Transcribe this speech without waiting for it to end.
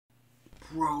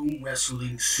pro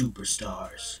wrestling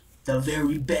superstars, the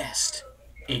very best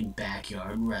in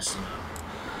backyard wrestling.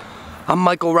 I'm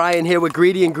Michael Ryan here with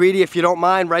Greedy, and Greedy, if you don't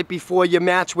mind, right before your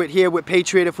match with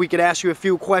Patriot, if we could ask you a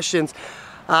few questions.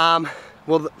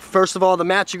 Well, first of all, the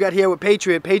match you got here with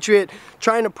Patriot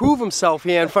trying to prove himself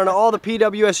here in front of all the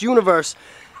PWS universe.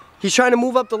 He's trying to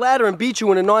move up the ladder and beat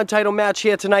you in a non-title match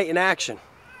here tonight in action.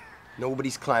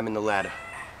 Nobody's climbing the ladder.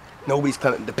 Nobody's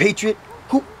climbing. The Patriot?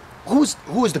 Who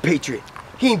is the Patriot?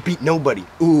 He ain't beat nobody.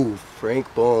 Ooh,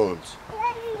 Frank Bones.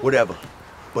 Whatever.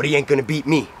 But he ain't gonna beat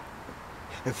me.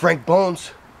 And Frank Bones,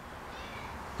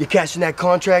 you cashing that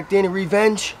contract in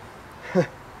revenge?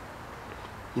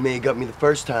 You may have got me the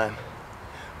first time,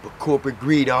 but corporate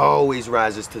greed always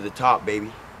rises to the top,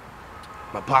 baby.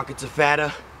 My pockets are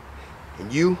fatter,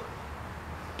 and you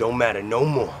don't matter no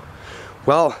more.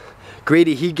 Well,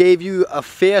 Greedy, he gave you a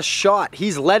fair shot.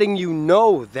 He's letting you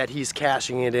know that he's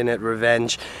cashing it in at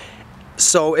revenge.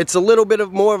 So it's a little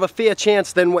bit more of a fair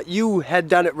chance than what you had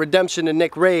done at Redemption and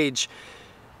Nick Rage.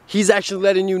 He's actually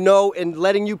letting you know and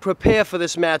letting you prepare for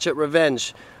this match at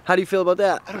Revenge. How do you feel about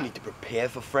that? I don't need to prepare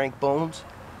for Frank Bones.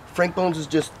 Frank Bones is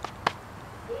just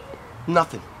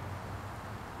nothing.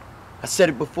 I said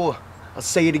it before. I'll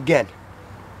say it again.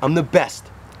 I'm the best,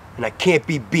 and I can't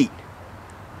be beat.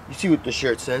 You see what the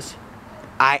shirt says?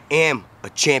 I am a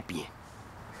champion.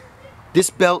 This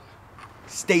belt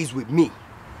stays with me.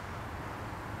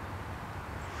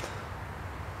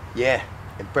 Yeah,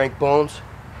 and Frank Bones,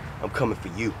 I'm coming for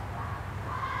you.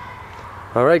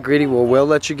 All right, Greedy, well, we'll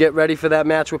let you get ready for that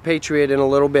match with Patriot in a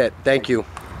little bit. Thank you.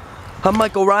 I'm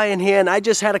Michael Ryan here, and I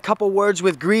just had a couple words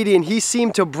with Greedy, and he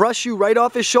seemed to brush you right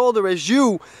off his shoulder as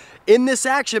you, in this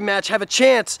action match, have a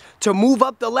chance to move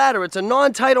up the ladder. It's a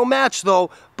non-title match, though,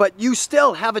 but you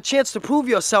still have a chance to prove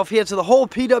yourself here to the whole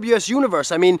PWS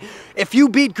universe. I mean, if you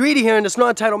beat Greedy here in this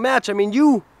non-title match, I mean,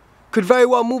 you could very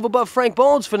well move above Frank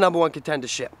Bones for #1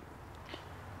 contendership.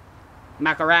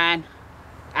 Michael Ryan,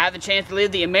 I have the chance to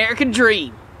live the American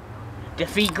dream,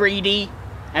 defeat Greedy,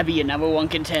 and be a #1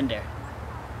 contender.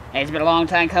 And it's been a long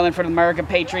time coming for the American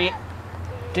Patriot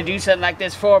to do something like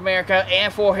this for America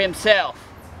and for himself.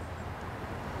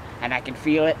 And I can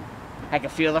feel it. I can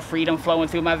feel the freedom flowing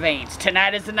through my veins.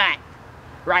 Tonight is the night.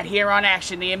 Right here on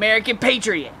aXtion, the American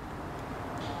Patriot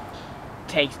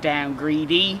takes down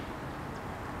Greedy,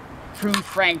 proves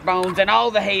Frank Bones and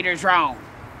all the haters wrong.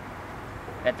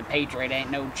 That the Patriot ain't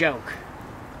no joke,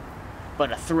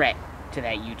 but a threat to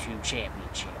that YouTube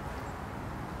championship.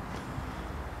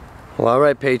 Well, all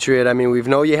right, Patriot. I mean, we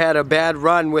know you had a bad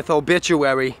run with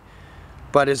Obituary,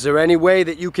 but is there any way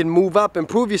that you can move up and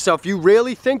prove yourself? You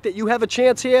really think that you have a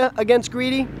chance here against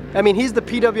Greedy? I mean, he's the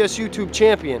PWS YouTube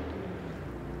champion.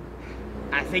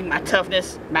 I think my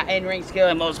toughness, my in-ring skill,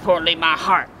 and most importantly, my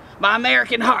heart, my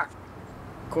American heart,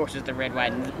 courses the red,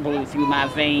 white, and blue through my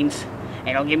veins, and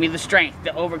it'll give me the strength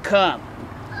to overcome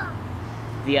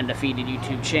the undefeated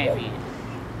YouTube champion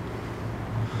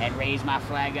and raise my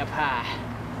flag up high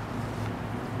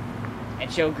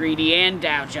and show Greedy and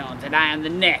Dow Jones that I am the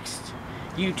next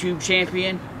YouTube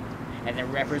champion and the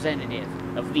representative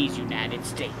of these United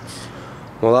States.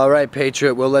 Well, all right,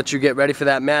 Patriot. We'll let you get ready for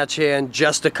that match here in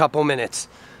just a couple minutes.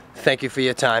 Thank you for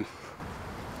your time.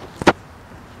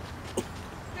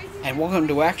 And welcome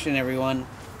to aXtion, everyone.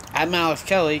 I'm Alex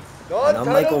Kelly. And I'm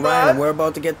Michael Ryan, and we're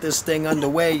about to get this thing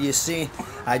underway. You see,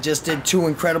 I just did 2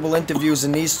 incredible interviews,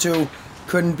 and these 2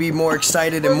 couldn't be more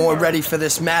excited and more ready for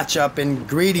this matchup. And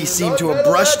Greedy seemed to have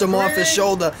brushed him off his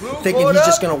shoulder, thinking he's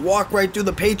just going to walk right through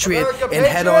the Patriot and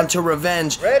head on to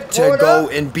Revenge to go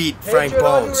and beat Frank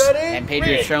Bones. And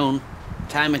Patriot's shown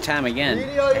time and time again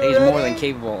that he's more than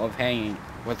capable of hanging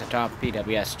with the top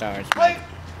PWS stars.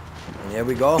 And here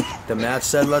we go. The match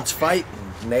said let's fight,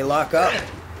 and they lock up.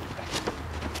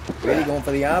 Greedy going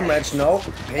for the arm wrench. No.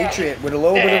 Patriot with a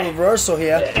little bit of reversal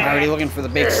here. Already looking for the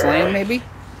big slam, maybe?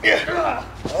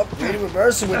 Oh, Greedy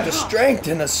reversal with the strength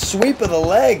and a sweep of the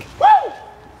leg.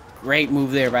 Great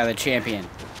move there by the champion.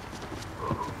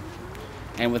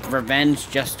 And with Revenge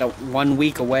just 1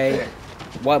 week away,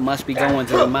 what must be going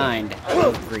through the mind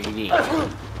of Greedy?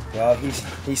 Well,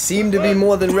 he seemed to be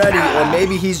more than ready, or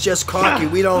maybe he's just cocky.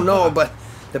 We don't know, but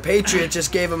the Patriot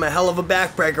just gave him a hell of a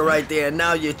backbreaker right there. And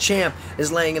now your champ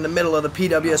is laying in the middle of the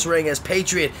PWS ring as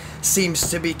Patriot seems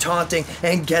to be taunting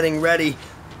and getting ready.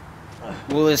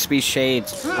 Will this be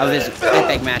shades of his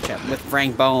epic matchup with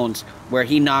Frank Bones, where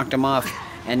he knocked him off?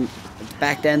 And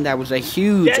back then, that was a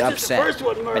huge upset.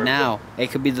 But now,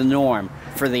 it could be the norm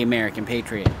for the American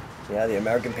Patriot. Yeah, the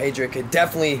American Patriot could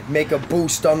definitely make a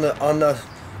boost on the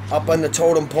up on the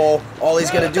totem pole. All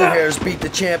he's going to do here is beat the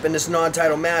champ in this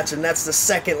non-title match, and that's the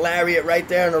second lariat right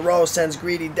there in a row, sends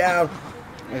Greedy down.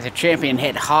 The champion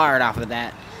hit hard off of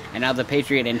that, and now the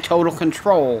Patriot in total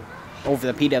control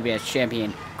over the PWS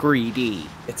champion, Greedy.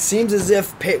 It seems as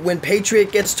if when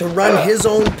Patriot gets to run his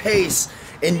own pace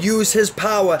and use his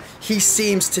power, he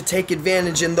seems to take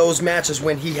advantage in those matches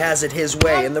when he has it his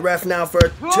way. And the ref now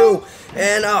for 2,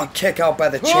 and kick out by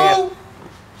the champ.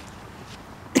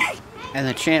 And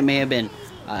the champ may have been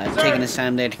taking his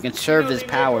time there to conserve his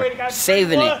power,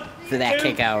 saving it for that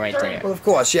kick out right there. Well, of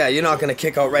course, yeah, you're not gonna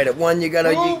kick out right at 1. You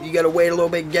gotta wait a little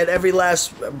bit, get every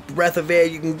last breath of air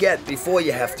you can get before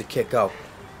you have to kick out.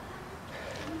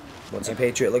 What's the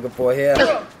Patriot looking for here?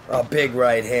 A big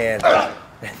right hand.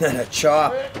 And then a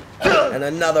chop. And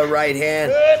another right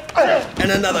hand.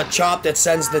 And another chop that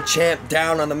sends the champ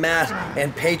down on the mat.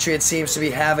 And Patriot seems to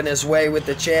be having his way with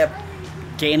the champ.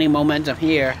 Gaining momentum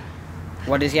here.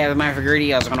 What does he have in mind for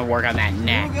Greedy? I was going to work on that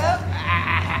neck.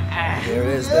 There it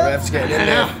is. The ref's getting in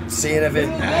there. Seeing if it...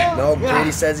 No,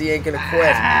 Greedy says he ain't going to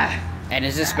quit. And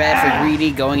is this bad for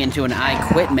Greedy going into an I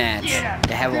Quit match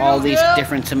to have all these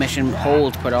different submission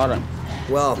holds put on him?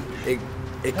 Well,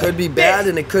 it could be bad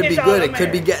and it could be good. It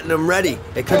could be getting him ready.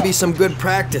 It could be some good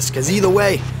practice, because either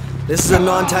way, this is a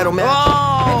non-title match,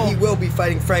 and he will be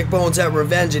fighting Frank Bones at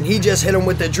Revenge, and he just hit him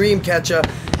with the Dream Catcher,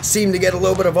 seemed to get a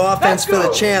little bit of offense for the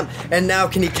champ, and now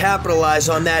can he capitalize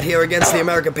on that here against the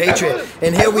American Patriot?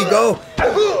 And here we go.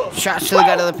 Shots to the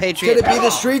gut of the Patriot. Could it be the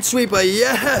Street Sweeper?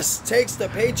 Yes! Takes the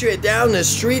Patriot down, the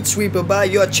Street Sweeper by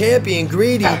your champion,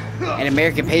 Greedy. An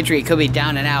American Patriot could be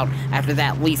down and out after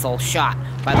that lethal shot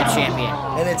by the champion.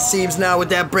 And it seems now with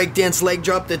that breakdance leg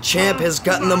drop, the champ has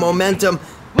gotten the momentum.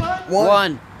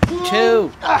 1,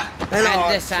 2,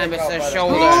 and this time it's the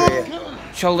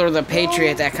shoulder of the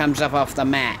Patriot that comes up off the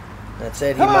mat. That's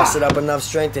it, he mustered up enough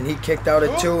strength and he kicked out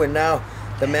at 2, and now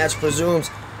the match presumes.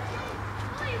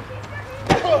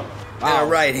 And a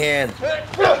right hand.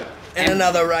 And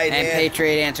another right hand. And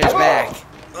Patriot answers back.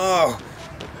 Oh.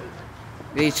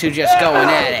 These two just going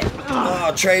at it.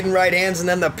 Oh, trading right hands, and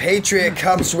then the Patriot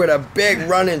comes with a big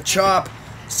running chop.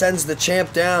 Sends the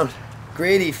champ down.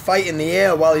 Greedy fight in the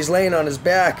air while he's laying on his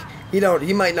back. He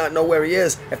might not know where he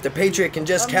is. If the Patriot can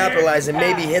just capitalize and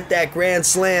maybe hit that grand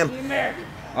slam.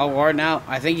 Oh, or now,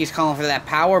 I think he's calling for that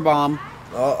power bomb.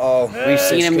 Uh-oh. We've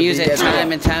seen him use it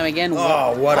time and time again.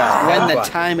 Oh, what a when the headbutt.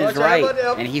 time is right,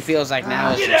 and he feels like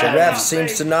now is the The time. ref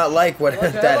seems to not like what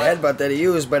that headbutt that he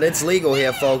used, but it's legal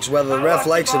here, folks, whether the ref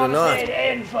likes it or not.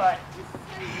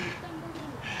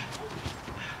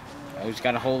 Oh, he's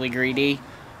got a holy Greedy.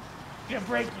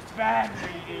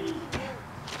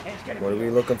 What are we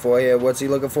looking for here? What's he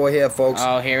looking for here, folks?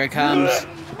 Oh, here it comes.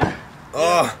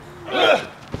 Oh.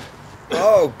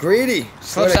 Oh, Greedy.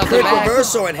 Slips With a out the quick back.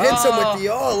 reversal and hits him with the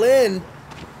all-in.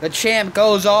 The champ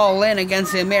goes all in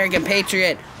against the American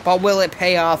Patriot, but will it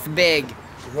pay off big?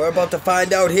 We're about to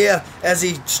find out here as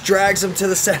he drags him to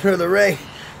the center of the ring.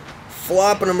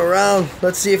 Flopping him around.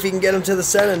 Let's see if he can get him to the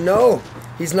center. No,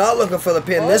 he's not looking for the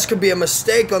pin. This could be a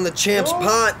mistake on the champ's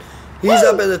part. He's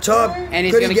up at the top. And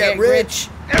he's Could gonna he get rich?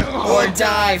 Or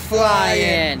die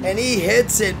flying. And he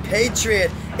hits it,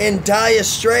 Patriot, in dire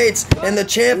straits. And the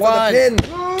champ for 1, the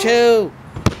pin. 2,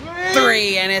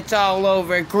 3, and it's all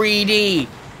over. Greedy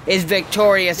is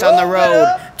victorious on the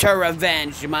road to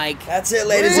Revenge, Mike. That's it,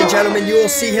 ladies and gentlemen. You will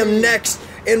see him next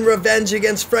in Revenge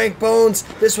against Frank Bones.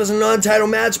 This was a non-title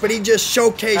match, but he just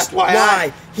showcased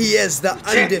why he is the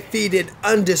undefeated,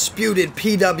 undisputed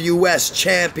PWS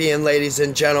champion, ladies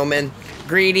and gentlemen.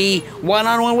 Greedy,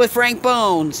 one-on-one with Frank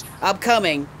Bones,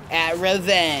 upcoming at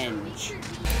Revenge.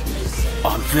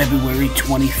 On February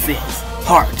 25th,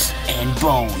 hearts and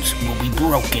bones will be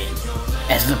broken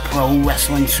as the pro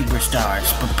wrestling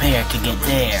superstars prepare to get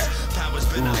their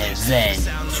revenge.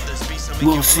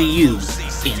 We'll see you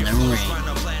in the ring.